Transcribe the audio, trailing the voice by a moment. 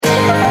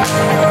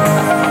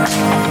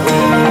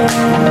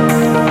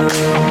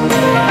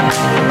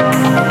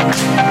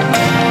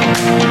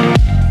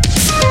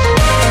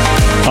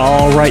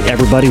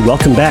everybody.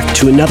 Welcome back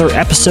to another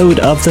episode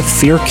of the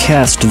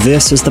Fearcast.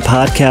 This is the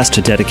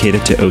podcast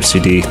dedicated to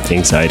OCD,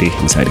 anxiety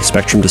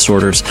spectrum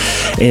disorders,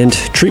 and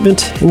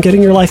treatment and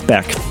getting your life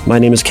back. My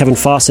name is Kevin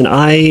Foss, and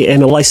I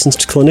am a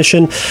licensed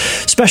clinician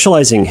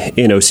specializing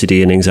in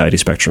OCD and anxiety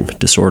spectrum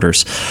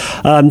disorders.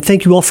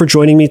 Thank you all for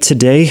joining me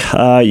today.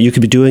 You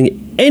could be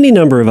doing any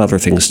number of other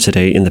things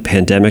today in the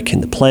pandemic, in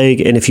the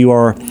plague, and if you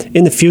are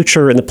in the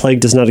future and the plague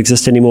does not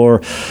exist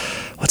anymore,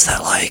 what's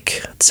that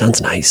like? It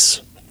sounds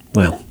nice.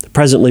 Well,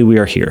 presently we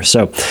are here.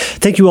 So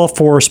thank you all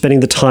for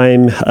spending the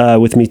time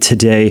with me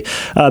today.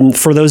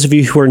 For those of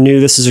you who are new,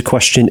 this is a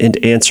question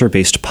and answer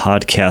based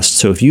podcast.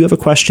 So if you have a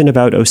question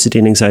about OCD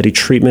and anxiety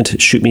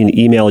treatment, shoot me an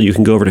email. You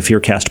can go over to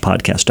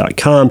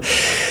fearcastpodcast.com.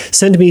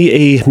 Send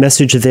me a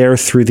message there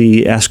through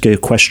the Ask a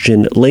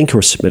Question link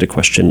or Submit a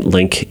Question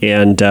link,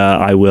 and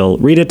I will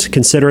read it,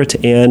 consider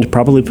it, and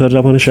probably put it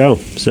up on a show.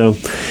 So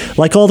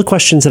like all the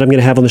questions that I'm going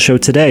to have on the show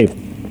today,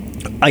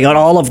 I got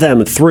all of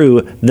them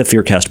through the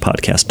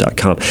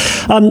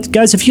fearcastpodcast.com.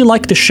 Guys, if you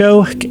like the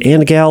show,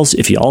 and gals,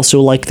 if you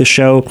also like the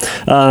show,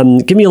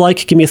 give me a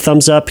like, give me a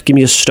thumbs up, give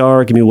me a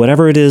star, give me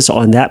whatever it is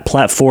on that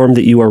platform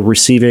that you are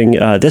receiving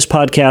this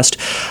podcast,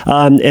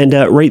 and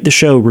rate the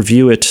show,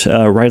 review it,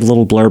 write a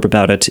little blurb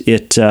about it.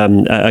 It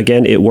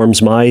again, it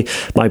warms my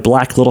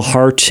black little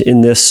heart in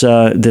this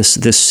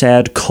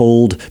sad,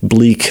 cold,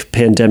 bleak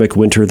pandemic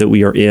winter that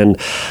we are in,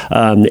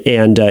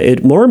 and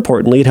it more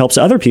importantly, it helps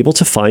other people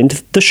to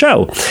find the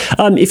show.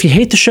 If you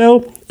hate the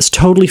show, it's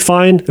totally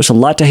fine. There's a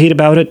lot to hate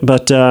about it,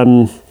 but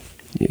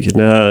you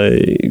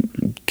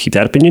can keep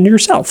that opinion to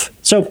yourself.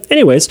 So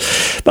anyways,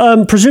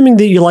 presuming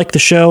that you like the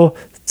show,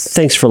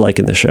 thanks for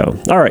liking the show.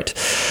 All right.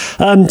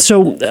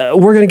 So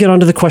we're going to get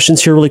onto the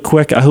questions here really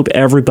quick. I hope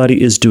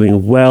everybody is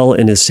doing well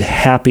and is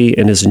happy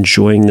and is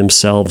enjoying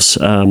themselves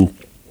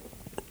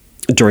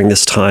during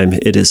this time.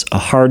 It is a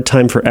hard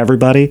time for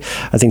everybody.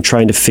 I think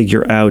trying to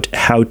figure out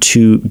how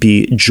to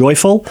be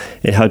joyful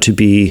and how to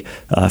be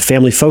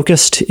family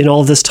focused in all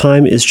of this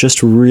time is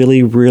just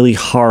really, really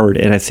hard.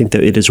 And I think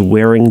that it is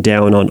wearing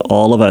down on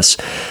all of us,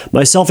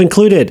 myself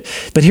included.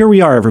 But here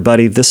we are,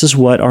 everybody. This is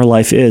what our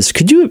life is.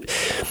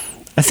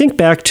 I think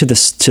back to the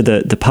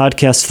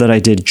podcast that I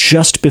did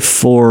just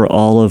before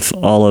all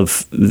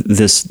of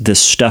this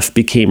stuff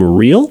became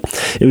real.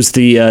 It was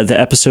the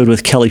episode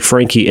with Kelly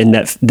Frankie, and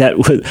that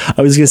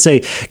I was going to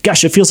say,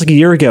 gosh, it feels like a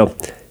year ago,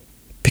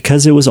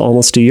 because it was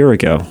almost a year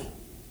ago.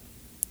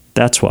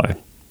 That's why.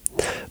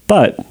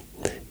 But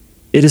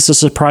it is a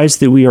surprise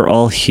that we are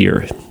all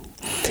here.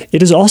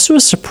 It is also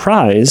a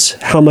surprise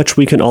how much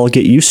we can all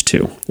get used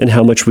to and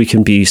how much we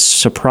can be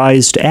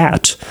surprised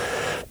at.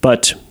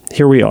 But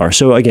here we are.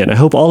 So again, I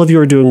hope all of you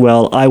are doing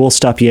well. I will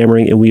stop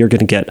yammering and we are going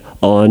to get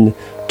on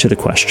to the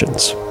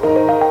questions.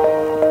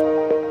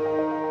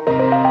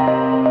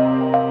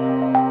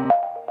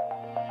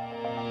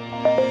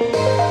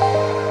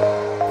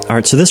 All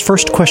right, so this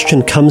first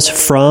question comes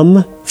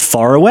from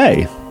Far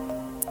Away.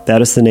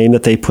 That is the name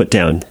that they put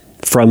down,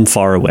 From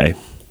Far Away.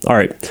 All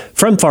right,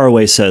 From Far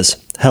Away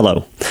says,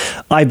 hello.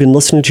 I've been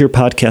listening to your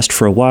podcast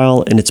for a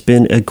while, and it's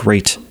been a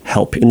great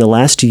help. In the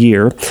last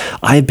year,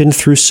 I've been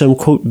through some,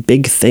 quote,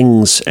 big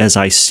things as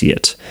I see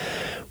it.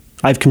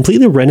 I've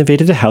completely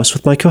renovated a house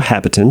with my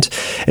cohabitant,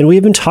 and we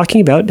have been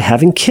talking about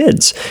having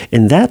kids,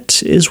 and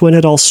that is when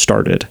it all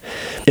started.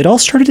 It all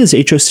started as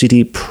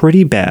HOCD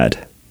pretty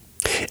bad.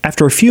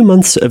 After a few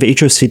months of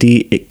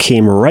HOCD, it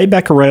came right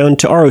back around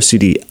to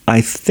ROCD, I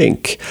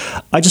think.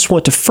 I just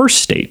want to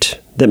first state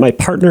that my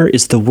partner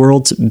is the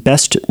world's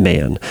best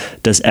man,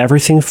 does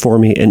everything for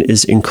me, and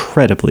is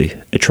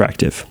incredibly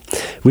attractive.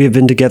 We have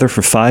been together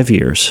for 5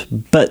 years,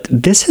 but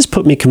this has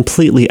put me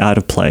completely out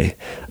of play.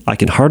 I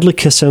can hardly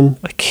kiss him,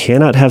 I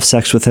cannot have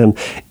sex with him,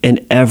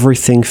 and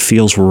everything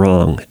feels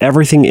wrong.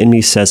 Everything in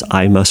me says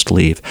I must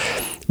leave.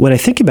 When I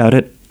think about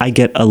it, I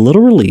get a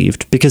little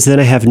relieved because then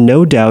I have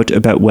no doubt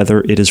about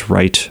whether it is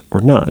right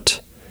or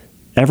not.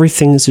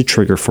 Everything is a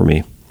trigger for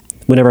me.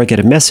 Whenever I get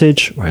a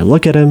message or I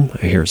look at him,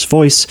 I hear his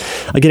voice,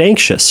 I get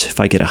anxious if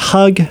I get a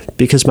hug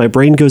because my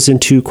brain goes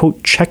into,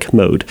 quote, check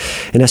mode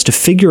and has to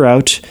figure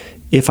out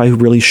if I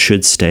really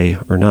should stay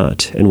or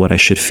not and what I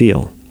should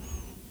feel.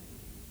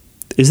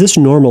 Is this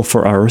normal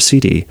for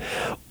ROCD,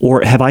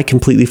 or have I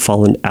completely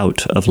fallen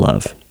out of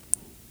love?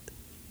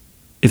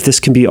 If this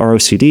can be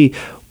ROCD,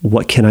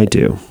 what can I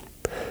do?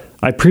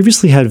 I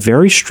previously had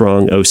very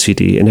strong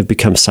OCD and have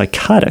become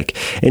psychotic,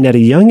 and at a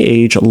young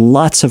age,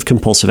 lots of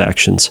compulsive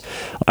actions.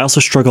 I also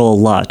struggle a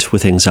lot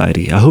with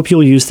anxiety. I hope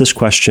you'll use this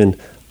question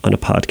on a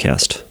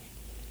podcast.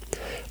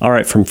 All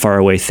right, From Far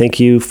Away, thank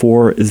you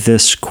for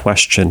this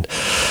question.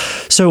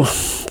 So,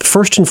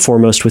 first and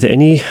foremost, with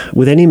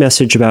any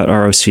message about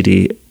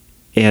ROCD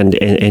and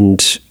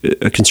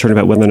a concern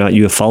about whether or not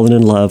you have fallen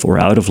in love or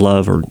out of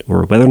love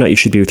or whether or not you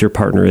should be with your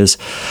partner is,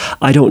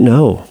 I don't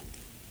know.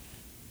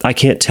 I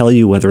can't tell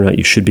you whether or not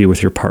you should be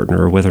with your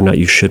partner or whether or not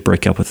you should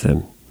break up with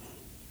them.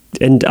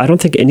 And I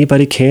don't think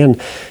anybody can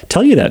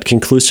tell you that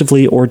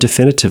conclusively or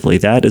definitively.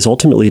 That is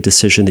ultimately a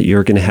decision that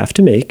you're going to have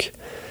to make.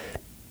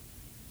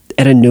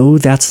 And I know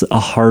that's a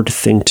hard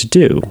thing to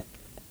do.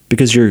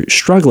 because you're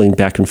struggling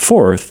back and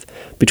forth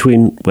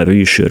between whether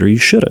you should or you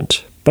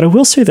shouldn't. But I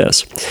will say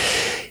this.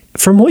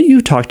 From what you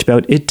talked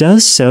about, it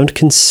does sound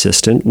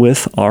consistent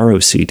with our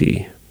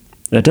OCD.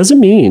 That doesn't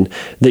mean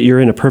that you're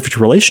in a perfect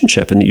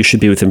relationship and that you should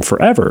be with him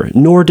forever,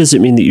 nor does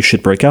it mean that you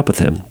should break up with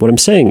him. What I'm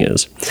saying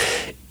is,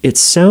 it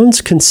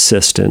sounds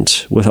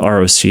consistent with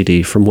our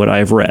OCD from what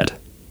I've read.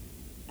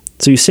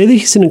 So you say that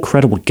he's an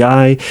incredible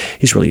guy,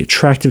 he's really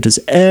attractive, does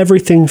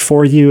everything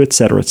for you,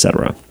 etc.,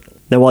 etc.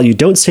 Now, while you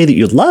don't say that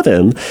you love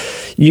him,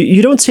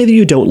 you don't say that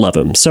you don't love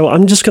him. So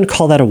I'm just going to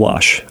call that a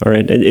wash, all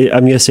right?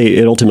 I'm going to say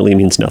it ultimately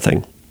means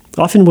nothing.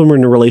 Often when we're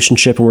in a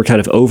relationship and we're kind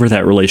of over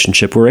that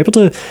relationship, we're able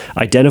to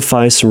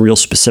identify some real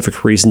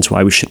specific reasons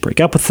why we should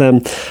break up with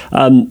them.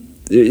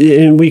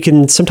 And we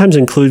can sometimes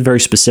include very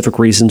specific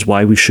reasons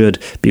why we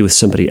should be with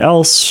somebody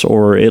else,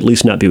 or at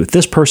least not be with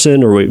this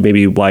person, or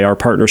maybe why our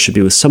partner should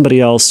be with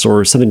somebody else,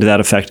 or something to that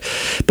effect.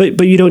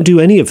 But you don't do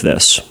any of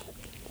this.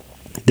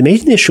 The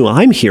main issue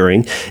I'm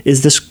hearing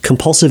is this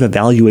compulsive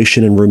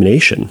evaluation and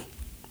rumination.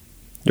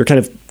 You're kind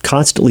of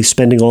constantly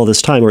spending all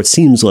this time, or it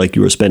seems like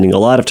you were spending a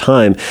lot of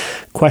time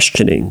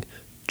questioning,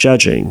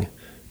 judging,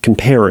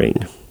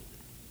 comparing.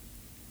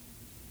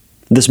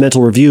 This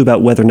mental review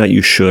about whether or not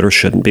you should or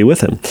shouldn't be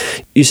with him.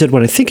 You said,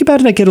 when I think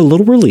about it, I get a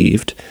little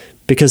relieved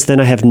because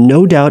then I have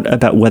no doubt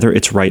about whether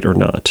it's right or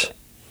not.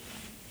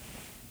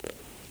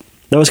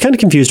 Now, I was kind of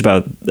confused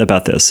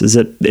about this. Is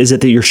it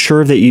that you're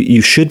sure that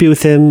you should be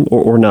with him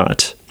or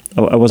not?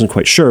 I wasn't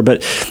quite sure,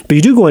 but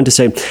you do go on to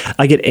say,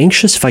 I get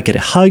anxious if I get a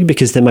hug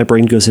because then my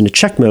brain goes into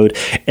check mode,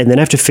 and then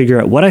I have to figure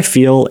out what I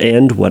feel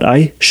and what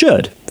I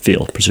should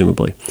feel,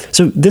 presumably.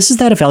 So this is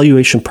that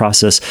evaluation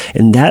process,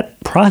 and that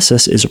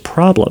process is a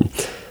problem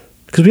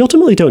because we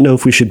ultimately don't know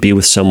if we should be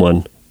with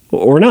someone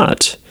or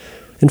not.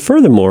 And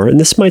furthermore, and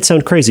this might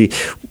sound crazy,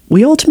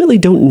 we ultimately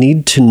don't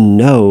need to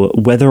know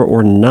whether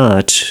or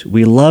not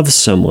we love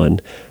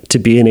someone to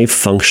be in a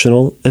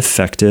functional,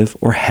 effective,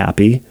 or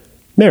happy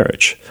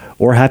marriage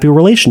or happy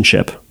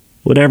relationship,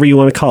 whatever you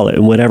want to call it,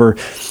 and whatever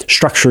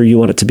structure you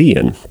want it to be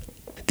in.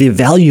 The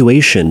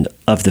evaluation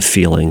of the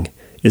feeling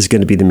is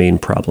going to be the main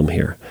problem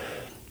here.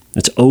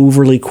 It's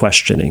overly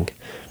questioning.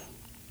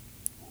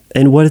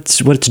 And what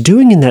it's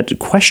doing in that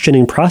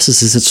questioning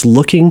process is it's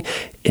looking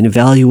and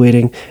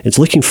evaluating, it's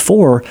looking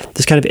for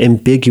this kind of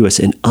ambiguous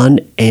and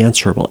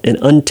unanswerable and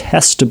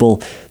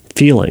untestable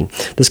feeling,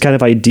 this kind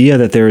of idea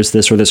that there is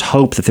this, or this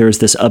hope that there is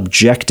this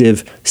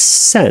objective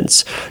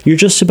sense. You're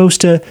just supposed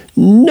to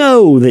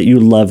know that you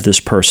love this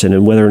person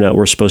and whether or not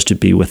we're supposed to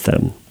be with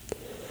them.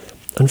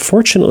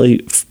 Unfortunately,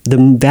 the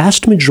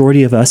vast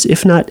majority of us,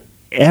 if not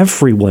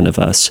every one of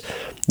us,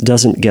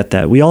 doesn't get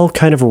that. We all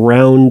kind of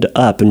round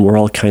up and we're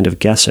all kind of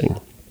guessing.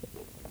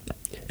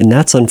 And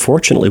that's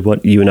unfortunately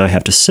what you and I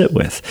have to sit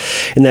with.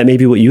 And that may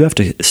be what you have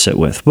to sit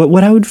with. But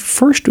what I would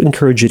first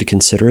encourage you to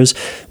consider is,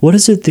 what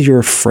is it that you're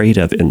afraid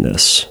of in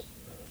this?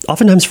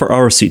 Oftentimes for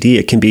our OCD,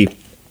 it can be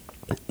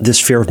this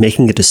fear of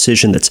making a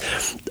decision that's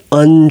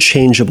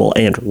unchangeable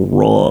and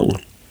wrong.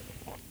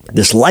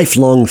 This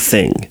lifelong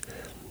thing.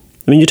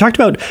 I mean, you talked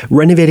about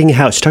renovating a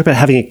house. You talked about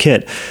having a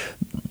kid.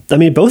 I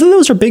mean, both of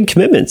those are big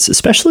commitments,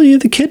 especially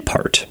the kid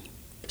part.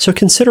 So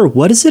consider,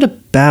 what is it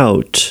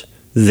about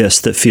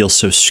this that feels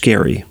so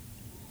scary?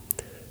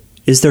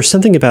 Is there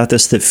something about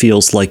this that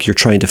feels like you're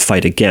trying to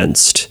fight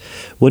against?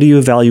 What are you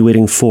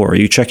evaluating for? Are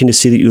you checking to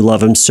see that you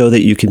love him so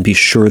that you can be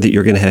sure that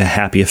you're going to have a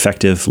happy,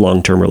 effective,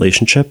 long-term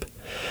relationship?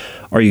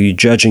 Are you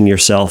judging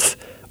yourself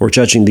or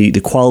judging the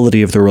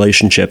quality of the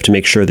relationship to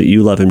make sure that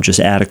you love him just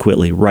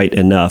adequately, right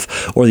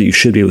enough, or that you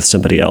should be with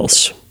somebody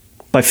else?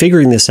 By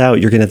figuring this out,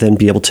 you're going to then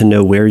be able to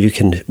know where you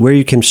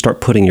can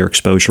start putting your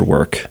exposure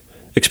work.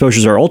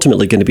 Exposures are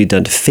ultimately going to be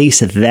done to face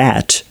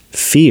that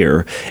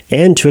fear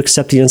and to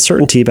accept the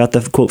uncertainty about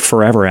the, quote,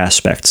 forever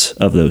aspects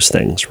of those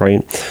things,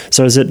 right?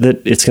 So is it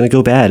that it's going to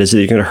go bad? Is it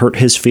you're going to hurt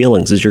his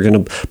feelings? Is you're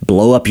going to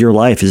blow up your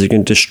life? Is it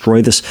going to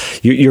destroy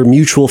your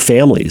mutual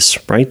families,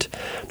 right?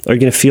 Are you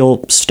going to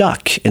feel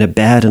stuck in a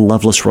bad and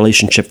loveless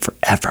relationship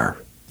forever?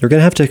 You're going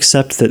to have to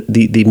accept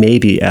the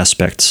maybe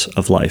aspects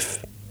of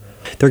life.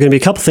 There are going to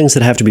be a couple things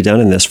that have to be done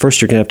in this.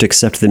 First, you're going to have to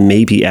accept the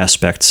maybe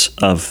aspects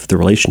of the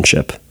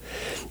relationship.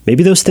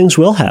 Maybe those things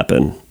will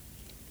happen.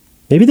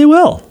 Maybe they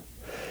will.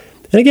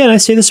 And again, I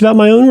say this about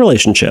my own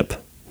relationship.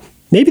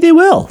 Maybe they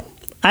will.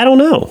 I don't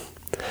know.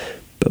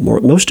 But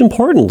most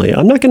importantly,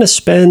 I'm not going to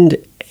spend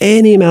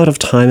any amount of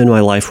time in my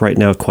life right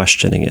now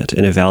questioning it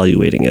and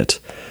evaluating it.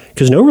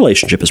 Because no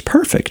relationship is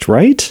perfect,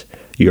 right?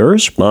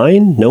 Yours,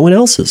 mine, no one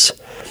else's.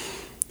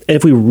 And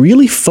if we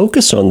really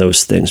focus on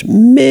those things,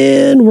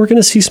 man, we're going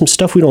to see some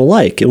stuff we don't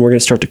like, and we're going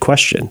to start to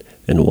question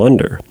and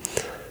wonder.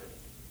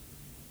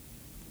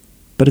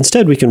 But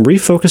instead, we can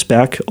refocus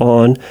back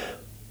on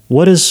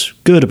what is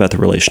good about the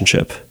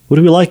relationship. What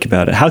do we like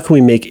about it? How can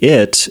we make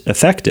it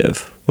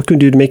effective? What can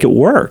we do to make it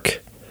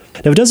work?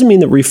 Now, it doesn't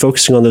mean that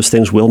refocusing on those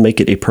things will make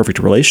it a perfect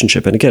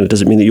relationship. And again, it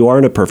doesn't mean that you are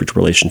in a perfect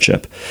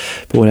relationship.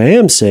 But what I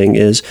am saying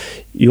is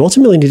you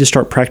ultimately need to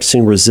start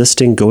practicing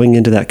resisting going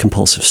into that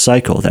compulsive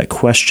cycle, that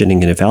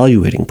questioning and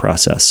evaluating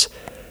process,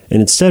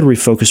 and instead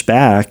refocus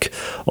back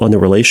on the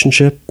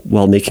relationship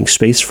while making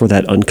space for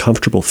that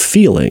uncomfortable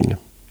feeling.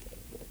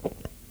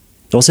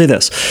 I'll say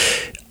this.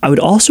 I would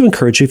also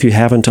encourage you, if you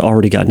haven't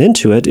already gotten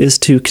into it, is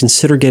to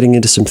consider getting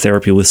into some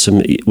therapy with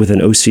an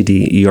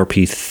OCD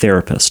ERP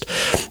therapist.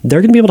 They're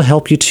going to be able to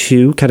help you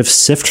to kind of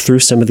sift through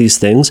some of these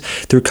things.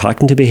 Through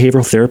cognitive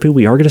behavioral therapy,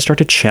 we are going to start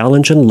to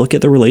challenge and look at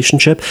the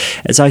relationship.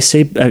 As I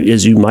say,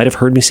 as you might have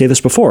heard me say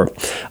this before,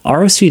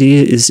 our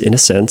OCD is, in a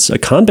sense, a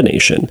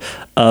combination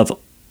of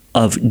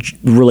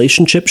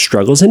relationship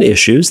struggles and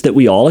issues that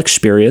we all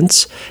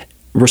experience,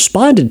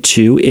 responded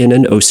to in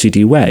an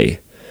OCD way.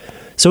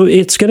 So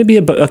it's going to be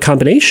a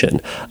combination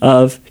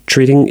of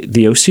treating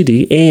the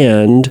OCD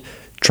and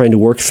trying to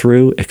work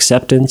through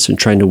acceptance and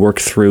trying to work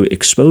through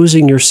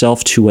exposing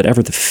yourself to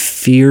whatever the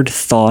feared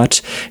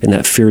thought and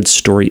that feared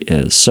story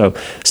is. So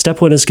step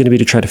one is going to be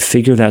to try to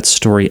figure that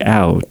story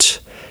out.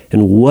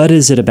 And what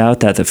is it about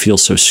that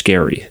feels so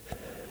scary?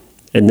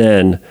 And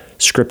then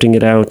scripting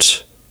it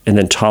out and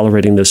then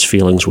tolerating those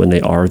feelings when they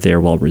are there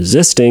while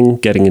resisting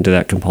getting into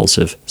that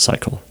compulsive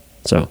cycle.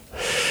 So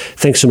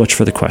thanks so much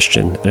for the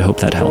question. I hope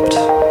that helped.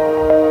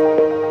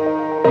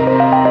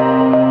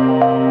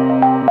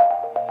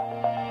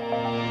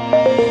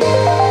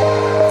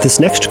 This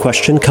next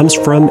question comes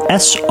from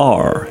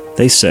SR.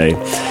 They say,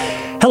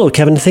 "Hello,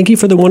 Kevin. Thank you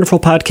for the wonderful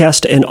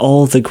podcast and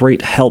all the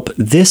great help.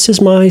 This is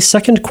my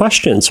second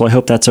question, so I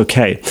hope that's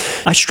okay.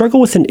 I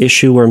struggle with an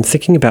issue where I'm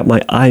thinking about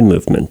my eye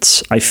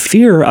movements. I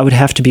fear I would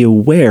have to be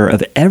aware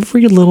of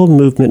every little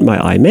movement my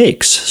eye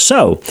makes.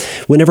 So,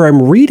 whenever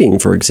I'm reading,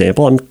 for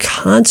example, I'm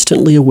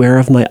constantly aware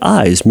of my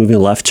eyes moving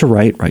left to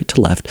right, right to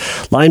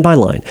left, line by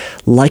line,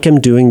 like I'm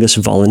doing this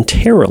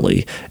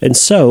voluntarily. And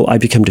so I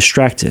become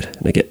distracted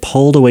and I get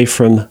pulled away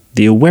from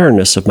the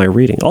awareness of my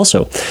reading.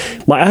 Also,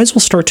 my eyes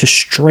will start to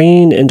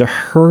strain and to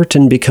hurt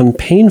and become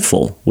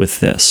painful with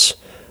this.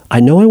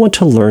 I know I want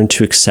to learn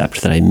to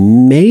accept that I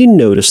may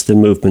notice the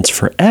movements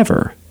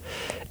forever,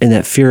 and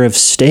that fear of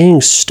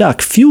staying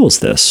stuck fuels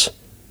this.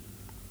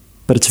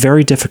 But it's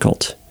very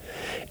difficult.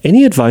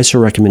 Any advice or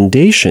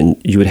recommendation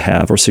you would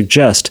have or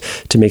suggest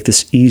to make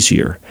this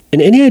easier?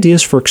 And any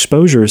ideas for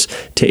exposures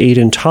to aid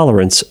in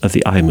tolerance of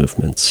the eye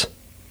movements?"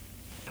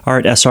 All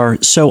right, SR,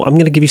 so I'm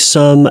going to give you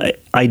some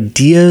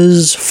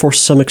ideas for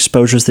some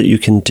exposures that you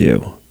can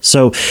do.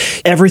 So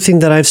everything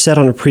that I've said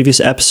on a previous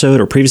episode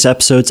or previous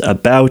episodes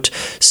about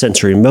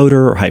sensory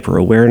motor or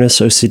hyper-awareness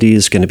OCD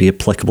is going to be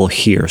applicable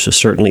here. So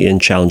certainly in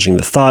challenging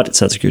the thought, it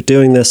sounds like you're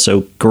doing this,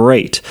 so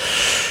great.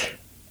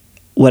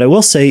 What I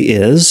will say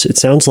is, it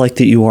sounds like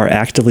that you are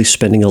actively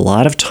spending a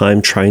lot of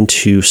time trying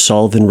to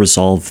solve and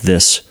resolve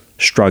this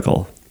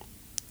struggle,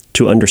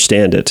 to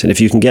understand it. And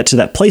if you can get to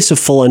that place of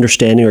full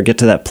understanding or get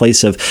to that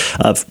place of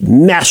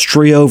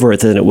mastery over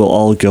it, then it will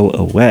all go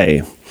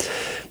away.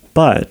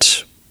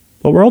 But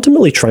what we're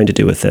ultimately trying to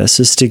do with this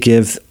is to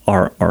give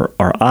our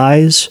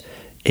eyes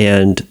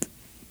and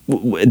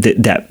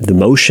the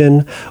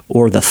motion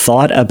or the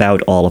thought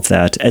about all of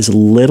that as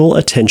little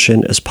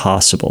attention as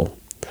possible.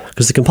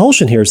 Because the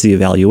compulsion here is the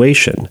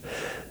evaluation.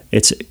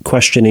 It's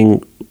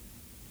questioning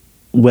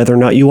whether or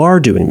not you are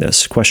doing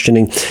this,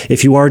 questioning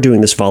if you are doing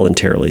this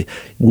voluntarily,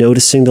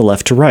 noticing the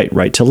left to right,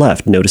 right to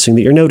left, noticing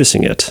that you're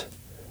noticing it.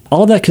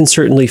 All of that can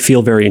certainly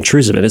feel very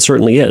intrusive, and it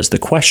certainly is. The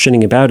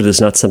questioning about it is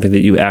not something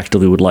that you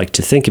actively would like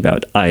to think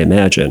about, I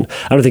imagine.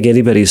 I don't think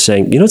anybody's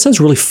saying, it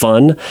sounds really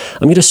fun.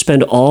 I'm going to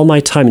spend all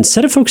my time,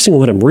 instead of focusing on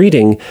what I'm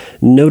reading,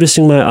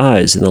 noticing my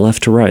eyes in the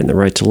left to right and the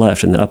right to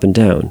left and the up and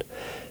down.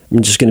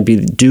 I'm just going to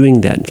be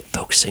doing that and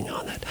focusing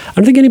on that. I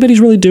don't think anybody's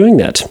really doing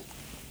that.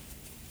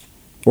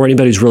 Or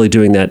anybody's really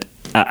doing that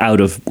out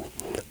of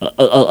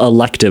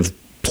elective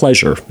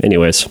pleasure,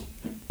 anyways.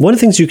 One of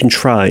the things you can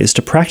try is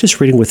to practice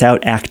reading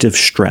without active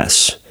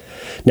stress.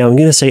 Now, I'm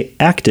going to say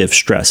active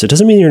stress. It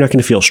doesn't mean you're not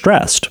going to feel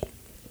stressed.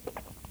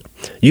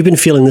 You've been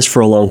feeling this for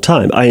a long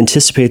time. I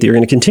anticipate that you're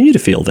going to continue to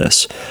feel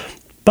this.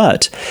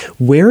 But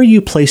where you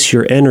place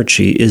your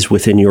energy is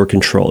within your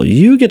control.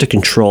 You get to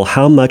control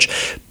how much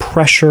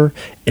pressure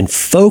and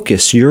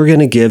focus you're going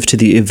to give to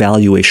the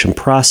evaluation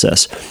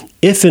process.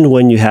 If and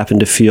when you happen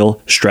to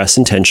feel stress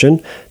and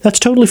tension, that's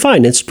totally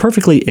fine. It's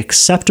perfectly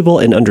acceptable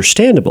and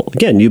understandable.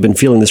 Again, you've been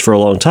feeling this for a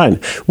long time.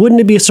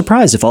 Wouldn't it be a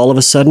surprise if all of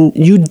a sudden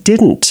you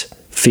didn't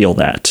feel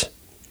that,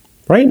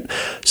 right?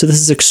 So this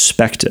is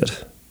expected.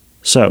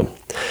 So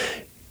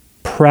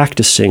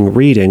practicing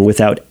reading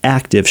without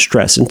active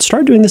stress, and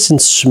start doing this in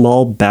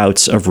small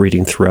bouts of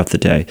reading throughout the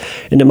day.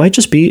 And it might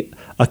just be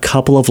a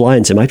couple of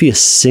lines. It might be a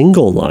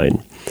single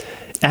line.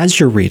 As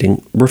you're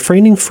reading,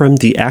 refraining from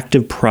the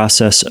active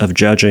process of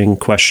judging,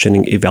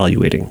 questioning,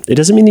 evaluating. It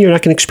doesn't mean that you're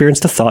not going to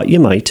experience the thought. You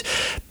might,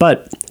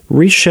 but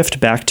reshift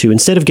back to,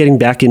 instead of getting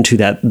back into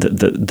that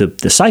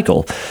the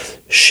cycle,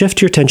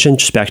 shift your attention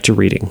just back to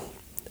reading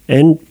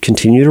and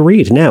continue to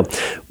read. Now,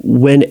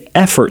 when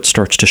effort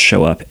starts to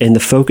show up and the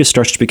focus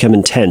starts to become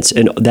intense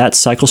and that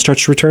cycle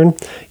starts to return,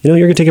 you're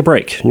going to take a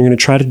break and you're going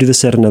to try to do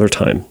this at another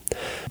time.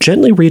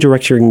 Gently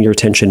redirecting your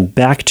attention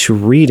back to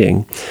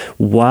reading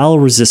while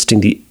resisting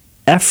the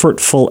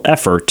effortful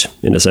effort,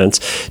 in a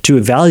sense, to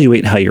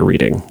evaluate how you're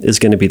reading is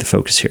going to be the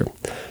focus here.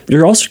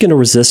 You're also going to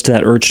resist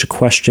that urge to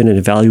question and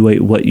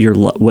evaluate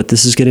what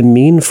this is going to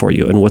mean for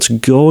you and what's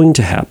going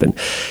to happen.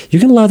 You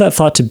can allow that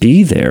thought to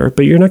be there,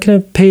 but you're not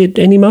going to pay it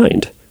any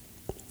mind.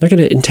 You're not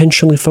going to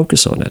intentionally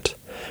focus on it.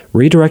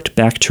 Redirect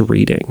back to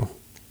reading.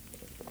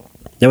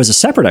 Now, as a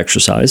separate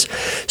exercise,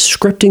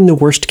 scripting the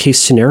worst-case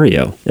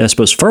scenario. And I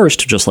suppose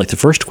first, just like the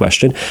first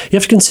question, you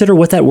have to consider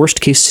what that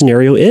worst-case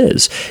scenario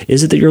is.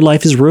 Is it that your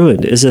life is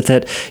ruined? Is it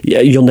that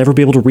you'll never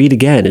be able to read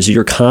again? Is it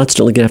you're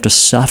constantly going to have to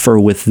suffer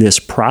with this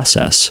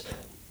process?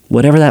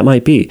 Whatever that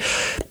might be.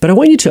 But I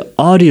want you to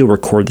audio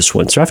record this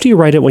one. So after you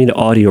write it, I want you to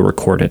audio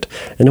record it.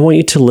 And I want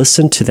you to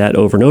listen to that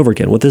over and over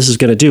again. What this is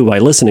going to do by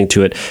listening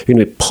to it, you're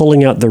going to be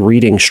pulling out the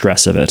reading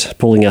stress of it,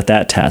 pulling out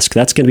that task.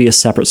 That's going to be a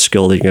separate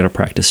skill that you're going to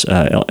practice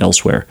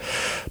elsewhere.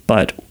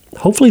 But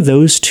hopefully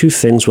those two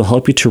things will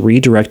help you to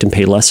redirect and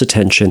pay less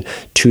attention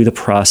to the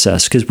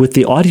process. Because with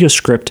the audio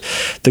script,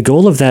 the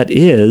goal of that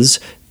is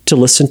to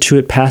listen to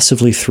it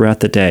passively throughout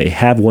the day.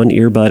 Have one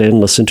earbud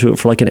in, listen to it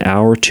for like an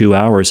hour, 2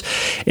 hours,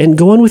 and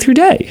go on with your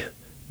day.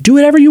 Do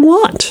whatever you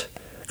want.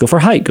 Go for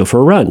a hike, go for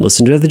a run,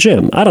 listen to it at the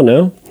gym. I don't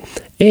know.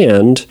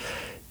 And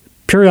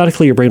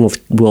periodically your brain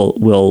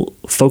will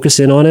focus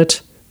in on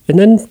it, and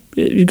then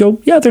you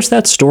go, yeah, there's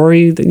that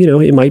story,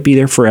 it might be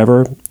there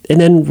forever, and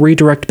then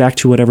redirect back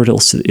to whatever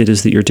else it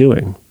is that you're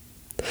doing.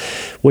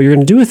 What you're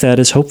going to do with that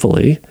is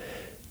hopefully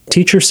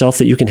teach yourself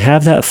that you can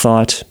have that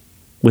thought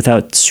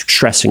without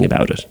stressing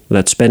about it,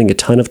 without spending a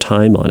ton of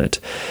time on it.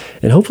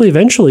 And hopefully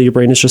eventually your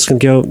brain is just going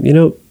to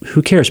go,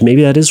 who cares?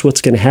 Maybe that is what's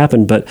going to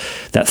happen, but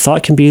that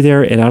thought can be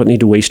there and I don't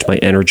need to waste my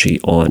energy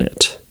on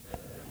it.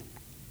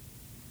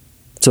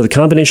 So the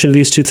combination of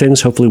these two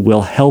things hopefully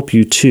will help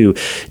you to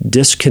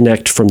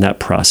disconnect from that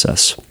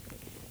process.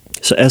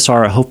 So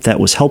SR, I hope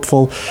that was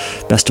helpful.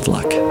 Best of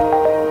luck.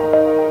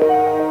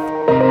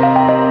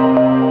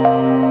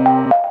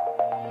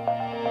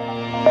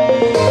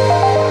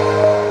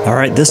 All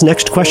right, this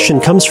next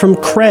question comes from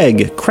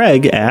Craig.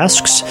 Craig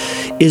asks,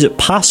 is it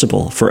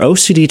possible for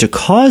OCD to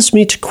cause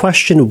me to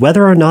question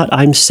whether or not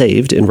I'm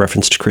saved in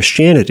reference to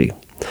Christianity?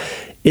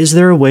 Is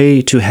there a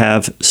way to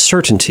have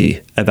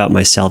certainty about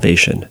my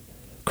salvation?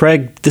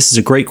 Craig, this is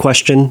a great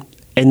question,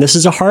 and this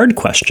is a hard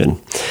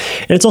question.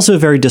 And it's also a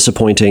very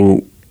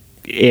disappointing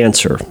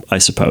answer, I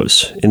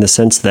suppose, in the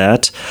sense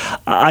that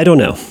I don't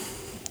know.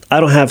 I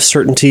don't have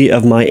certainty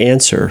of my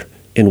answer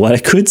in what I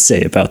could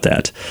say about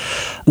that.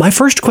 My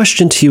first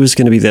question to you is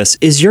going to be this.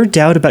 Is your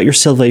doubt about your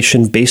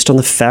salvation based on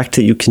the fact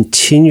that you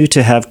continue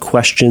to have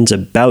questions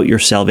about your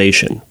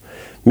salvation?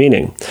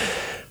 Meaning,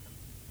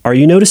 are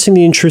you noticing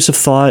the intrusive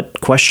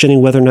thought,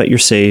 questioning whether or not you're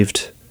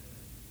saved?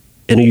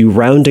 And are you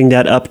rounding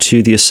that up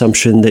to the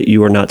assumption that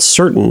you are not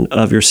certain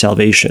of your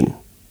salvation?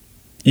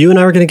 You and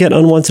I are going to get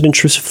unwanted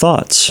intrusive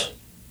thoughts.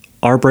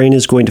 Our brain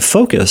is going to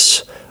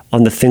focus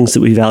on the things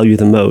that we value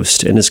the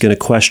most and is going to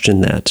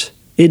question that.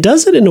 It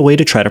does it in a way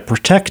to try to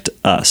protect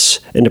us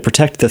and to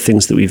protect the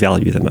things that we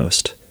value the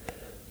most.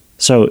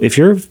 So if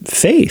your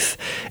faith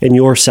and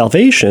your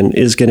salvation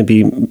is going to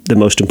be the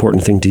most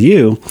important thing to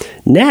you,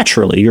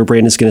 naturally your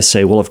brain is going to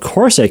say, well, of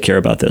course I care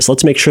about this.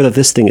 Let's make sure that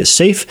this thing is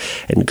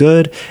safe and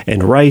good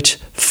and right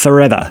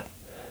forever.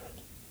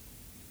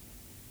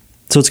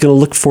 So it's going to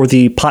look for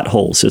the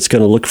potholes. It's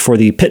going to look for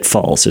the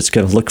pitfalls. It's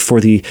going to look for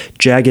the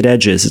jagged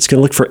edges. It's going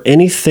to look for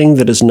anything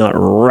that is not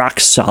rock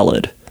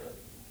solid.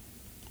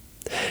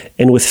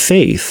 And with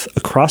faith,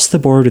 across the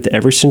board with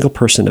every single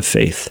person of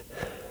faith,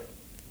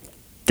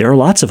 there are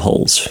lots of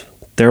holes.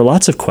 There are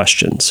lots of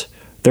questions.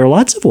 There are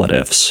lots of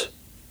what-ifs.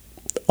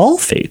 All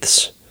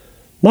faiths.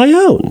 My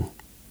own.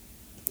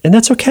 And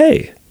that's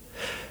okay.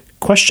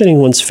 Questioning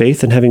one's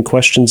faith and having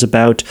questions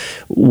about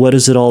what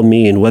does it all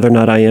mean, whether or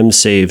not I am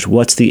saved,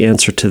 what's the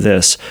answer to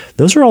this,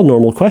 those are all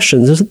normal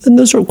questions, and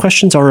those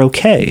questions are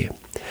okay.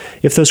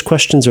 If those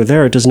questions are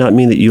there, it does not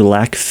mean that you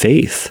lack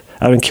faith.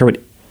 I don't care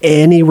what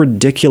any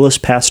ridiculous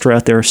pastor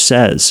out there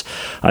says.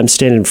 I'm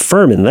standing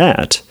firm in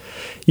that.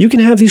 You can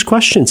have these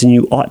questions, and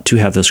you ought to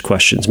have those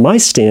questions. My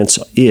stance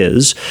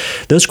is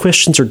those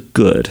questions are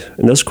good,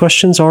 and those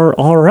questions are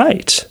all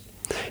right.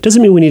 It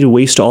doesn't mean we need to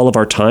waste all of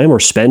our time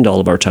or spend all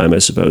of our time, I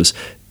suppose,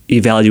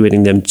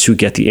 evaluating them to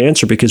get the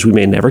answer, because we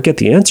may never get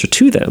the answer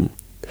to them.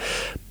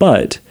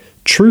 But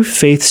true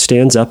faith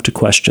stands up to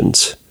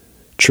questions.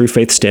 True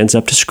faith stands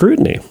up to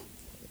scrutiny,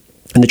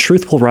 and the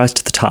truth will rise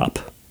to the top.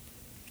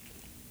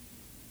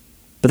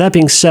 But that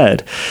being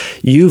said,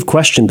 you've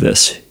questioned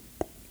this.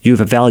 You've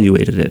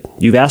evaluated it.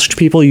 You've asked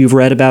people, you've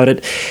read about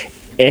it,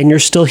 and you're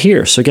still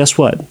here. So guess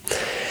what?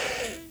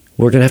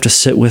 We're going to have to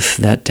sit with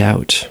that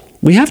doubt.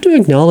 We have to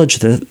acknowledge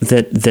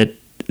that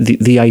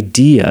the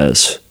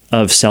ideas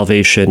of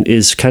salvation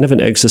is kind of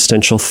an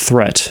existential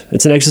threat.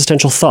 It's an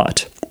existential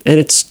thought. And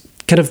it's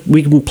kind of,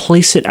 we can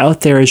place it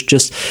out there as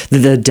just,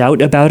 the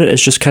doubt about it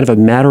as just kind of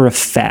a matter of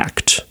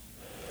fact.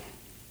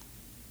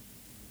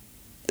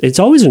 It's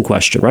always in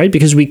question, right?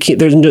 Because we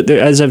can't,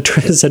 as I've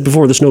said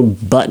before, there's no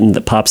button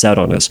that pops out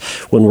on us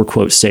when we're,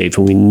 quote, saved,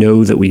 when we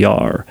know that we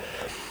are.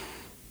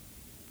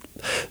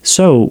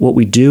 So what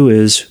we do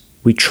is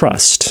we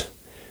trust.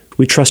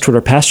 We trust what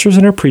our pastors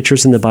and our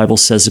preachers in the Bible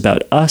says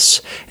about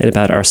us and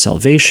about our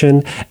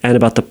salvation and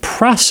about the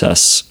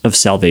process of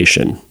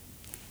salvation.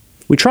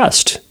 We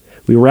trust.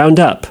 We round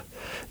up.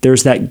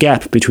 There's that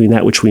gap between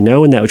that which we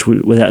know and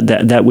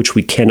that which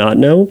we cannot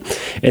know.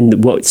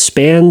 And what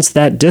spans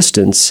that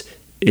distance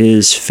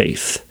is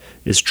faith,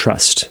 is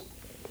trust.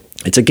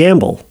 It's a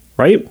gamble,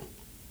 right?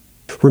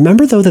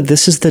 Remember, though, that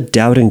this is the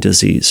doubting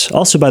disease.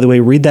 Also, by the way,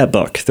 read that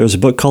book. There's a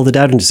book called The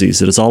Doubting Disease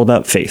that is all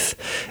about faith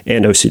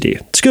and OCD.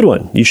 It's a good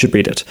one. You should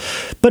read it.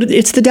 But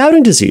it's the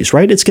doubting disease,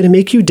 right? It's going to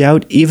make you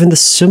doubt even the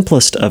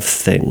simplest of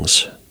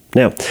things.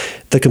 Now,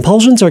 the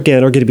compulsions,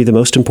 again, are going to be the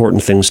most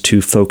important things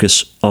to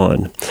focus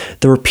on.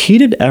 The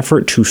repeated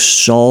effort to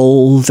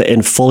solve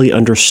and fully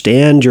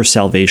understand your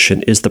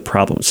salvation is the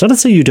problem. It's not to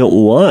say you don't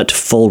want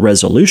full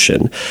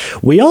resolution.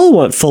 We all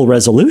want full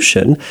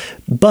resolution,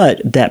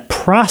 but that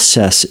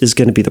process is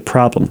going to be the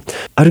problem.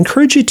 I'd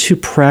encourage you to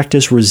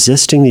practice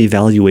resisting the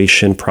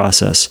evaluation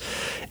process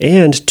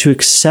and to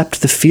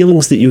accept the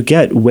feelings that you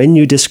get when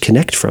you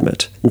disconnect from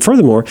it. And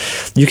furthermore,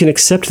 you can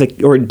disconnect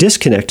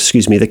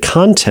the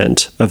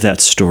content of that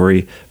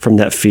story from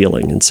that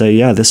feeling and say,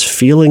 yeah, this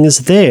feeling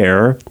is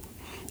there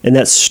and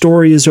that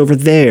story is over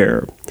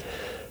there.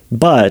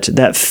 But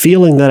that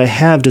feeling that I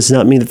have does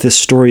not mean that this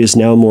story is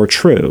now more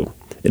true.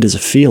 It is a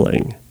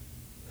feeling.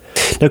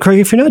 Now, Craig,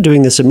 if you're not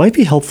doing this, it might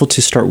be helpful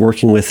to start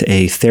working with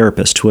a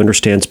therapist who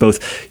understands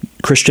both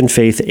Christian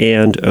faith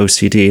and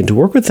OCD, and to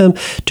work with them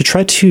to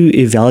try to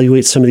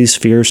evaluate some of these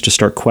fears, to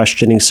start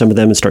questioning some of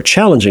them and start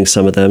challenging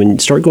some of them,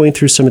 and start going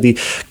through some of the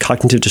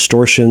cognitive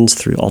distortions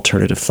through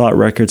alternative thought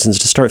records, and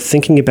to start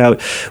thinking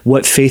about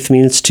what faith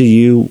means to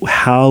you,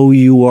 how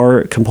you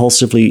are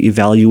compulsively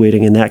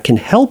evaluating, and that can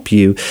help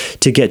you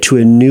to get to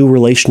a new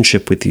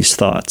relationship with these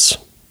thoughts.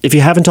 If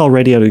you haven't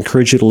already, I'd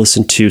encourage you to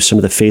listen to some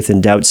of the Faith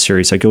and Doubt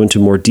series. I go into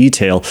more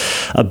detail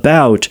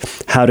about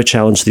how to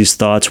challenge these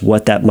thoughts,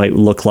 what that might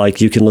look like.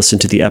 You can listen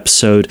to the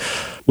episode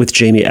with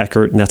Jamie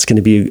Eckert, and that's going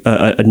to be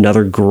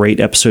another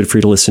great episode for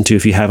you to listen to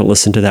if you haven't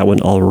listened to that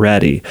one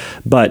already.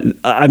 But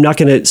I'm not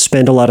going to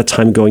spend a lot of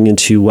time going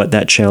into what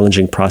that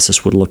challenging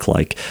process would look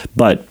like,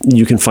 but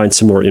you can find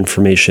some more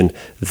information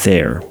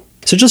there.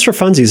 So just for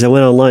funsies, I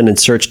went online and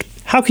searched,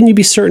 how can you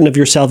be certain of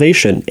your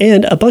salvation?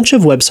 And a bunch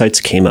of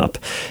websites came up.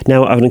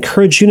 Now, I would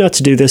encourage you not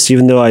to do this,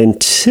 even though I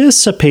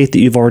anticipate that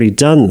you've already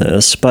done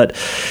this, but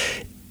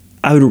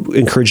I would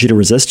encourage you to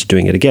resist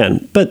doing it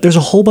again. But there's a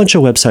whole bunch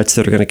of websites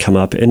that are going to come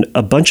up, and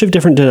a bunch of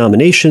different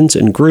denominations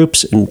and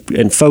groups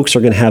and folks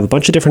are going to have a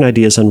bunch of different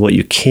ideas on what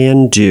you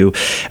can do.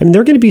 And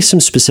there are going to be some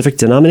specific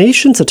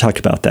denominations that talk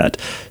about that.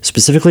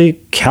 Specifically,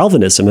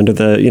 Calvinism under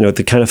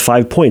the kind of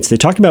 5 points. They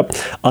talk about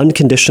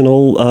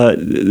unconditional,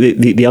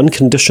 the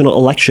unconditional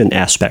election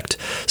aspect.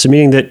 So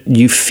meaning that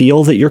you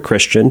feel that you're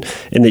Christian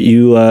and that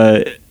you,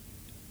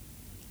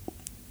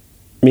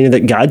 meaning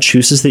that God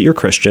chooses that you're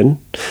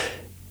Christian.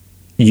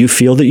 You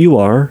feel that you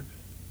are.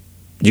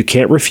 You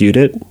can't refute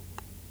it,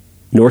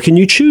 nor can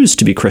you choose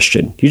to be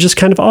Christian. You just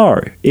kind of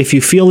are. If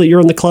you feel that you're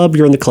in the club,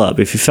 you're in the club.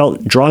 If you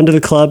felt drawn to the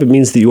club, it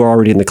means that you are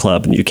already in the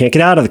club, and you can't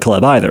get out of the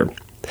club either.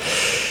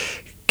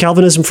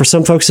 Calvinism, for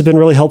some folks, has been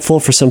really helpful.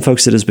 For some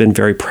folks, it has been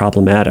very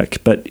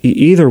problematic. But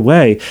either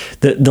way,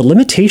 the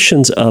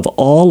limitations of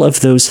all of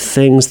those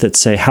things that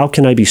say, how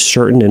can I be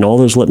certain, in all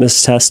those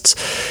litmus tests,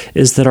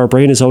 is that our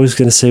brain is always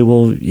going to say,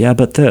 well, yeah,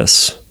 but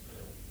this.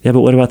 Yeah,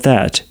 but what about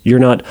that? You're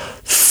not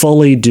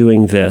fully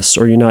doing this,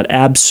 or you're not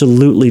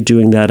absolutely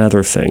doing that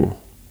other thing.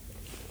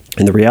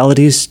 And the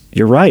reality is,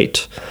 you're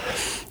right.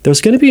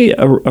 There's going to be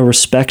a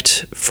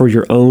respect for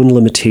your own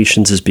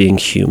limitations as being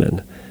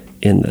human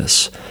in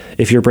this.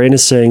 If your brain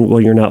is saying, well,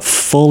 you're not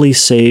fully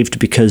saved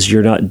because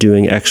you're not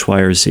doing X,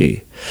 Y, or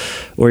Z,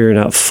 or you're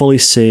not fully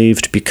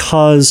saved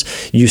because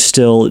you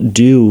still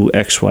do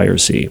X, Y, or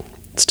Z,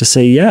 it's to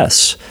say,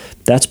 yes,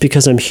 that's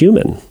because I'm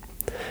human.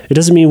 It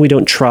doesn't mean we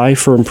don't try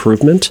for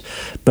improvement,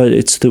 but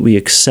it's that we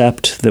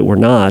accept that we're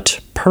not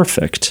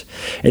perfect.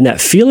 And that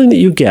feeling that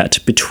you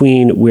get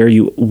between where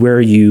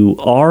you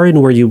are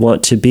and where you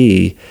want to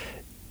be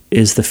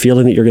is the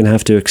feeling that you're going to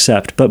have to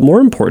accept. But more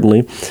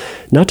importantly,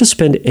 not to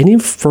spend any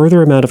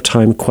further amount of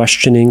time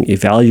questioning,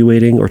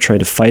 evaluating, or trying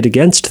to fight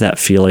against that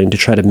feeling to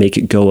try to make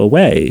it go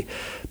away.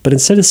 But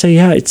instead of say,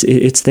 yeah,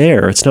 it's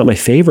there. It's not my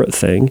favorite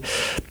thing.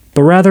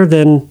 But rather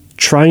than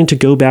trying to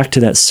go back to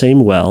that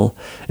same well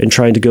and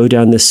trying to go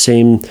down this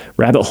same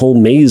rabbit hole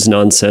maze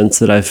nonsense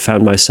that I've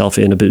found myself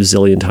in a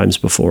bazillion times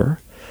before,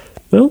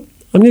 well,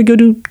 I'm going to go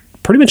do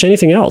pretty much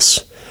anything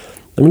else.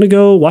 I'm going to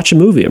go watch a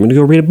movie. I'm going to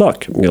go read a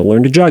book. I'm going to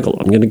learn to juggle.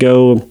 I'm going to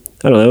go,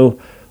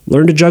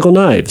 learn to juggle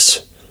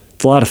knives.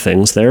 It's a lot of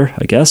things there,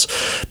 I guess.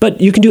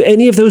 But you can do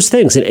any of those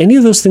things, and any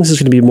of those things is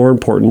going to be more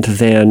important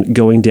than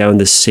going down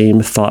the same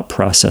thought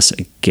process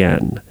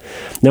again.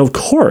 Now, of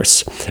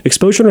course,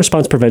 exposure and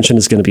response prevention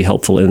is going to be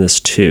helpful in this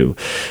too.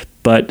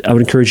 But I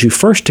would encourage you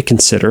first to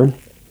consider,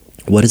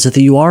 what is it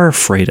that you are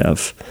afraid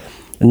of?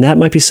 And that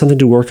might be something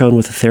to work on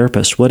with a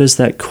therapist. What is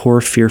that core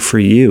fear for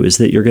you? Is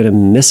that you're going to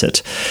miss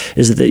it?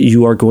 Is it that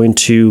you are going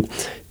to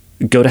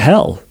go to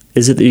hell?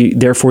 Is it that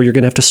therefore you're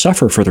going to have to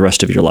suffer for the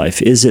rest of your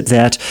life? Is it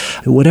that,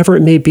 whatever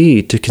it may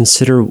be, to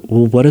consider,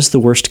 well, what is the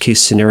worst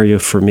case scenario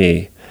for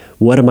me?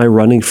 What am I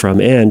running from?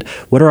 And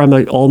what are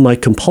all my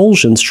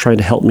compulsions trying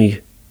to help me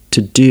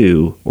to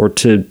do or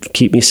to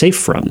keep me safe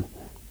from?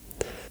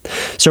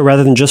 So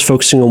rather than just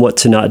focusing on what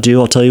to not do,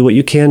 I'll tell you what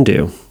you can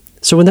do.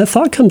 So when that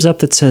thought comes up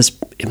that says,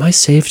 am I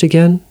saved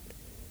again?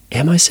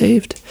 Am I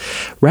saved?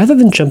 Rather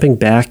than jumping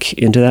back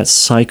into that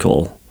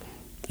cycle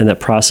and that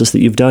process that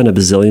you've done a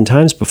bazillion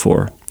times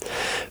before,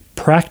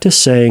 practice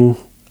saying,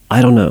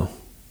 I don't know.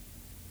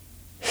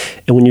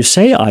 And when you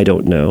say, I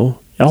don't know,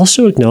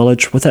 also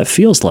acknowledge what that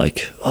feels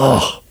like.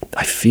 Oh,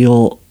 I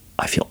feel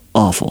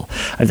awful.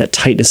 I have that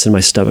tightness in my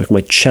stomach.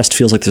 My chest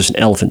feels like there's an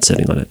elephant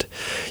sitting on it.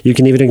 You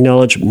can even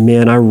acknowledge,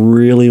 man, I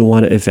really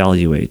want to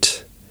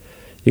evaluate.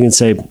 You can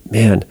say,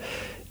 man,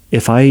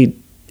 if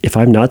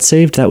I'm not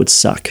saved, that would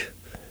suck.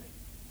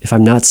 If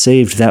I'm not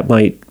saved, that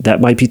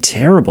might be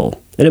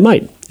terrible. And it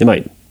might.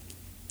 But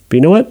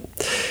you know what?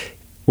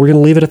 We're going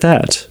to leave it at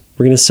that.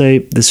 We're going to say,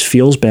 this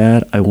feels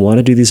bad. I want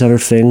to do these other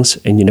things.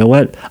 And you know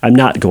what? I'm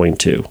not going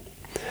to.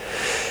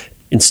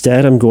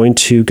 Instead, I'm going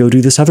to go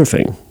do this other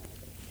thing.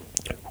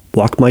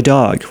 Walk my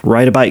dog,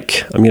 ride a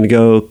bike. I'm going to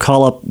go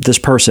call up this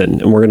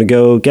person, and we're going to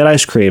go get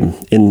ice cream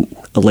in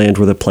a land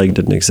where the plague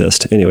didn't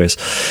exist. Anyways,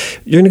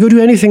 you're going to go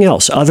do anything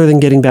else other than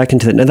getting back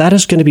into that. Now, that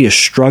is going to be a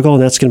struggle,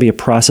 and that's going to be a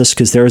process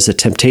because there is a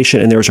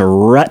temptation and there's a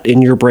rut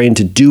in your brain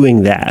to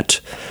doing that.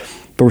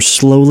 But we're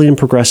slowly and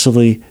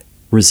progressively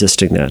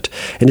resisting that.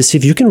 And to see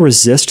if you can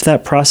resist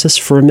that process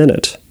for a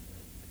minute,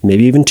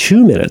 maybe even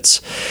 2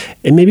 minutes,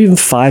 and maybe even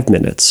 5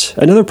 minutes.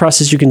 Another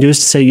process you can do is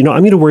to say, I'm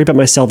going to worry about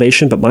my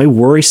salvation, but my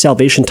worry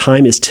salvation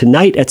time is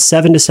tonight at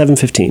 7 to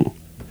 7:15.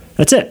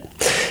 That's it.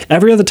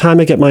 Every other time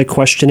I get my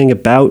questioning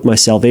about my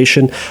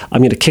salvation, I'm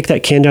going to kick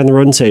that can down the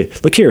road and say,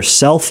 look here,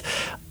 self,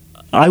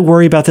 I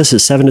worry about this at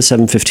 7 to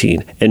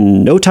 7:15.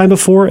 And no time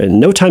before and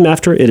no time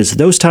after, it is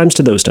those times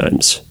to those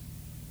times.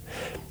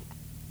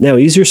 Now,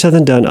 easier said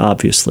than done,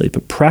 obviously,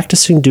 but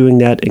practicing doing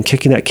that and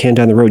kicking that can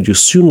down the road, you'll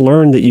soon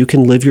learn that you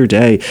can live your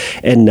day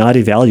and not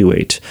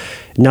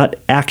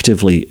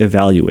actively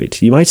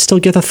evaluate. You might still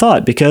get the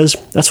thought because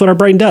that's what our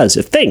brain does.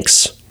 It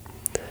thinks.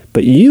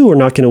 But you are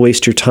not going to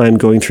waste your time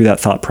going through that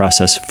thought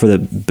process for the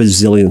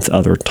bazillionth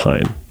other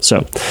time.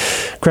 So,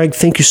 Craig,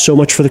 thank you so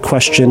much for the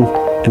question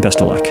and best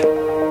of luck.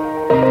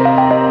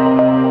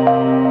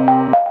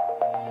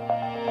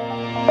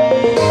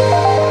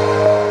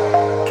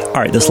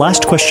 All right, this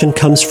last question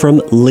comes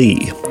from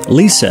Lee.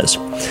 Lee says,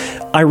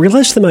 I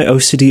realize that my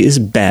OCD is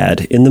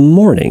bad in the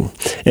morning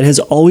and has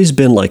always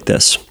been like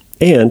this.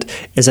 And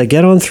as I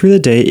get on through the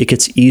day, it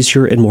gets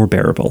easier and more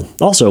bearable.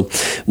 Also,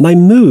 my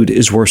mood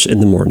is worse in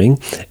the morning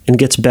and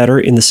gets better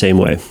in the same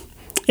way.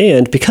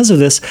 And because of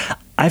this,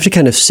 I have to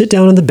kind of sit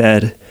down on the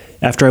bed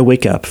after I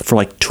wake up for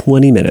like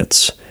 20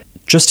 minutes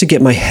just to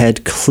get my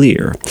head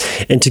clear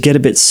and to get a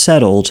bit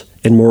settled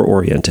and more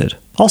oriented.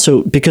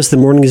 Also, because the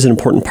morning is an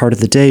important part of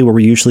the day where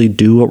we usually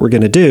do what we're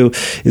going to do,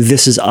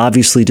 this is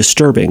obviously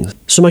disturbing.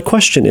 So my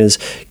question is,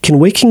 can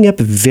waking up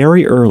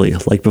very early,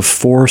 like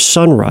before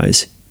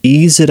sunrise,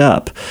 ease it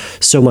up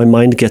so my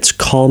mind gets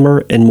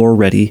calmer and more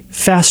ready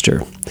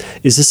faster?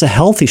 Is this a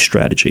healthy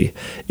strategy?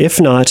 If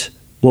not,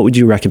 what would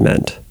you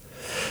recommend?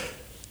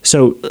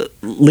 So,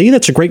 Lee,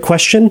 that's a great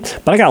question,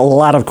 but I got a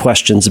lot of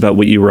questions about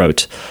what you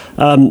wrote.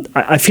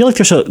 I feel like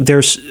there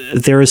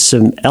is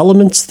some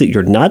elements that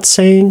you're not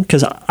saying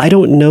because I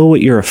don't know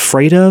what you're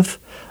afraid of.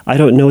 I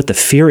don't know what the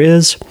fear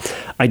is.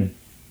 I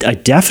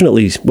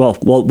definitely,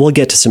 we'll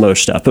get to some other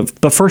stuff.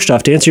 But first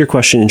off, to answer your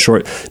question in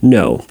short,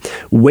 no.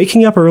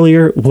 Waking up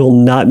earlier will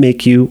not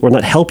make you or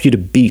not help you to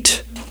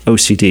beat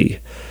OCD.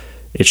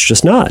 It's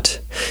just not.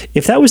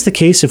 If that was the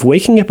case, if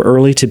waking up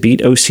early to beat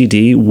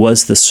OCD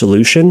was the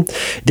solution,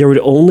 there would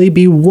only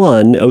be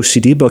one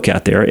OCD book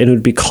out there, and it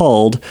would be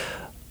called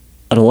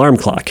An Alarm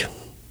Clock.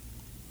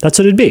 That's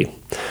what it'd be.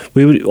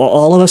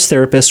 All of us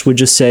therapists would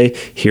just say,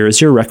 here's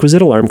your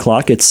requisite alarm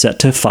clock. It's set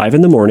to 5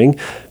 a.m,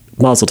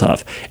 Mazel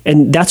tov.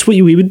 And that's what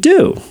we would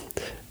do.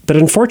 But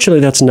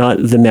unfortunately, that's not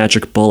the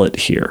magic bullet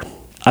here.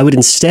 I would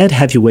instead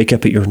have you wake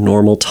up at your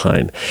normal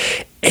time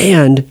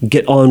and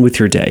get on with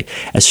your day.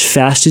 As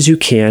fast as you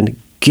can,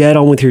 get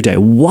on with your day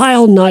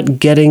while not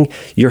getting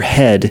your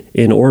head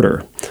in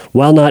order,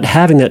 while not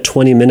having that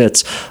 20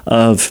 minutes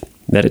of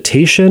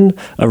meditation,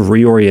 of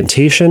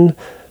reorientation,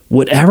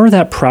 whatever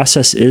that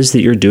process is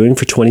that you're doing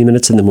for 20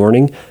 minutes in the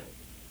morning,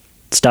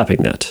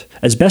 stopping that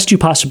as best you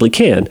possibly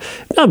can.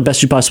 Not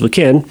best you possibly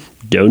can,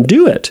 don't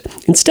do it.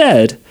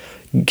 Instead,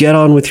 get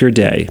on with your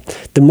day.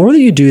 The more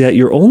that you do that,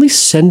 you're only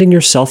sending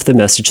yourself the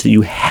message that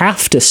you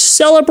have to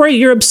celebrate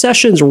your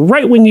obsessions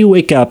right when you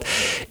wake up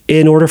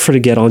in order to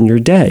get on your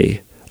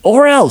day.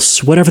 Or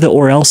else, whatever the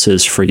or else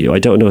is for you. I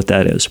don't know what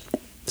that is.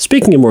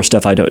 Speaking of more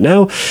stuff I don't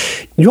know,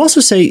 you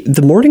also say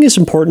the morning is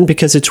important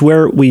because it's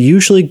where we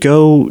usually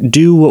go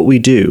do what we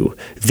do.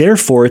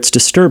 Therefore, it's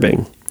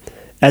disturbing.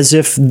 As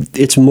if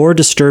it's more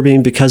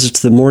disturbing because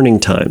it's the morning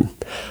time.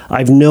 I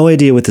have no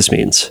idea what this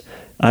means.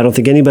 I don't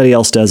think anybody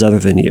else does other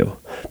than you.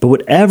 But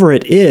whatever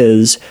it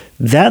is,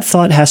 that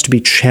thought has to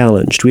be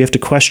challenged. We have to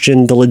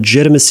question the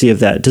legitimacy of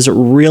that. Does it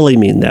really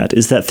mean that?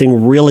 Is that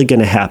thing really going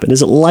to happen?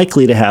 Is it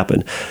likely to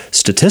happen?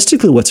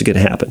 Statistically, what's it going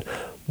to happen?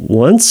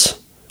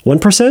 Once?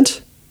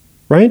 1%?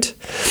 Right?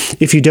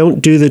 If you don't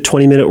do the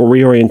 20-minute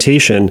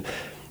reorientation,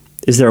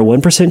 is there a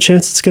 1%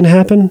 chance it's going to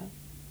happen?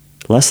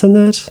 Less than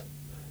that?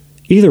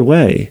 Either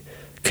way,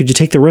 could you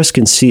take the risk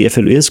and see if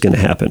it is going to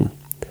happen?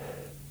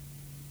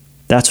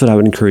 That's what I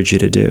would encourage you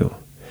to do.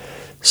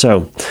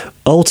 So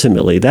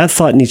ultimately, that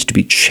thought needs to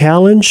be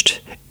challenged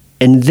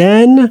and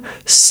then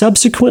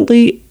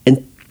subsequently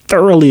and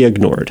thoroughly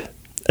ignored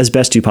as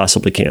best you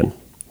possibly can.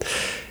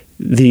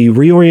 The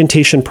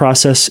reorientation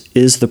process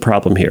is the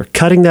problem here.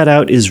 Cutting that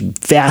out is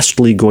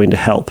vastly going to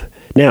help.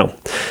 Now,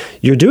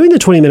 you're doing the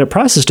 20-minute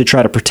process to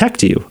try to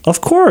protect you.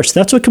 Of course,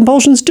 that's what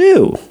compulsions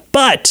do.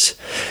 But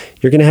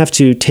you're going to have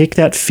to take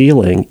that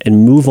feeling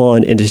and move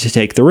on and to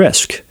take the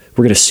risk.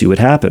 We're going to see what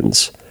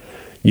happens.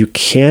 You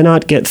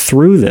cannot get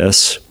through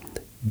this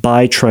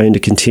by trying to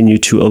continue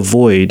to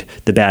avoid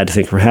the bad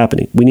thing from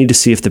happening. We need to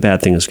see if the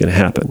bad thing is going to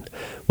happen,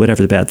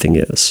 whatever the bad thing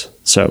is.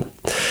 So,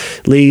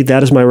 Lee,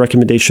 that is my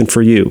recommendation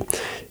for you.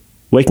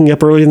 Waking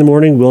up early in the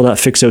morning will not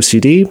fix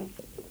OCD.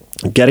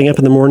 Getting up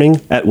in the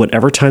morning at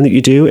whatever time that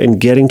you do and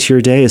getting to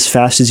your day as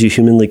fast as you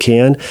humanly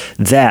can,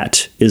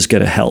 that is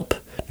going to help.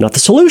 Not the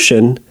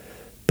solution,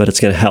 but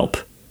it's going to help.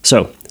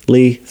 So,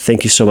 Lee,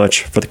 thank you so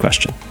much for the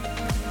question.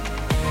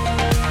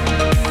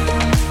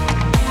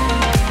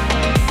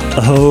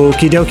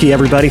 Okie dokie,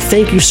 everybody.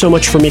 Thank you so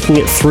much for making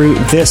it through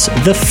this,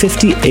 the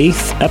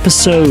 58th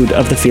episode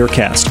of the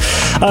Fearcast.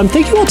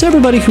 Thank you all to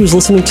everybody who's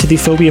listening to the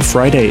Phobia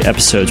Friday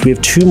episodes. We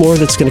have 2 more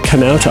that's going to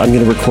come out. I'm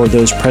going to record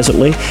those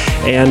presently,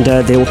 and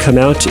they will come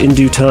out in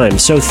due time.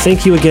 So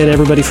thank you again,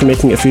 everybody, for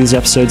making it through these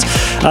episodes.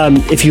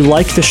 If you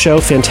like the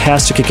show,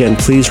 fantastic. Again,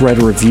 please write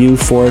a review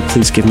for it.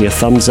 Please give me a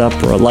thumbs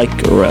up or a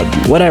like or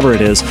whatever it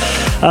is.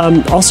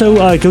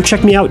 Also, go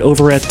check me out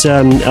over at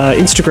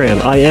Instagram.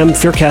 I am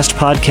Fearcast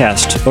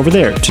Podcast. Over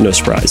there, to no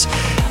surprise.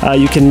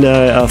 You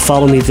can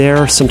follow me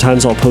there.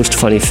 Sometimes I'll post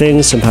funny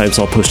things. Sometimes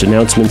I'll post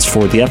announcements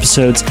for the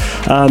episodes.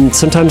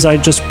 Sometimes I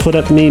just put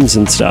up memes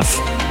and stuff.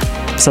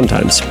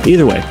 Sometimes.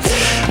 Either way.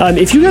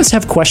 If you guys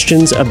have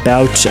questions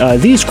about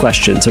these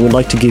questions and would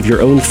like to give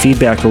your own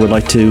feedback or would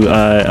like to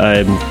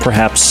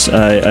perhaps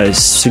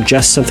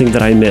suggest something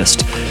that I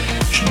missed,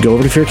 go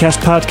over to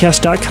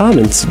fearcastpodcast.com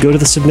and go to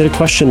the submit a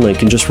question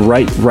link and just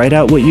write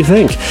out what you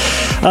think.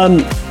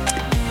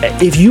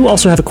 If you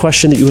also have a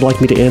question that you would like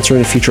me to answer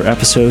in a future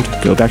episode,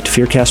 go back to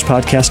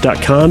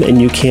fearcastpodcast.com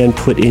and you can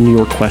put in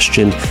your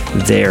question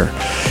there.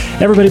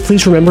 Everybody,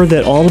 please remember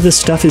that all of this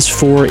stuff is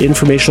for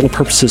informational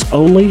purposes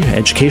only,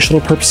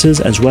 educational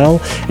purposes as well,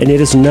 and it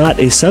is not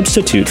a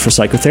substitute for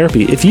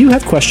psychotherapy. If you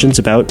have questions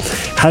about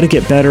how to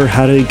get better,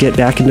 how to get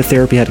back into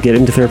therapy, how to get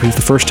into therapy for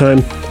the first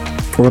time,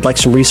 or would like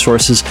some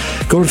resources,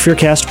 go to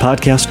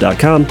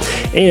fearcastpodcast.com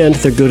and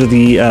go to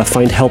the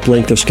Find Help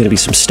link. There's going to be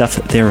some stuff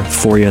there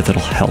for you that'll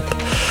help.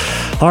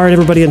 All right,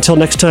 everybody, until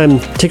next time,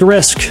 take a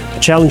risk,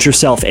 challenge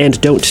yourself, and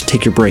don't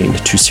take your brain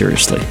too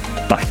seriously.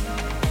 Bye.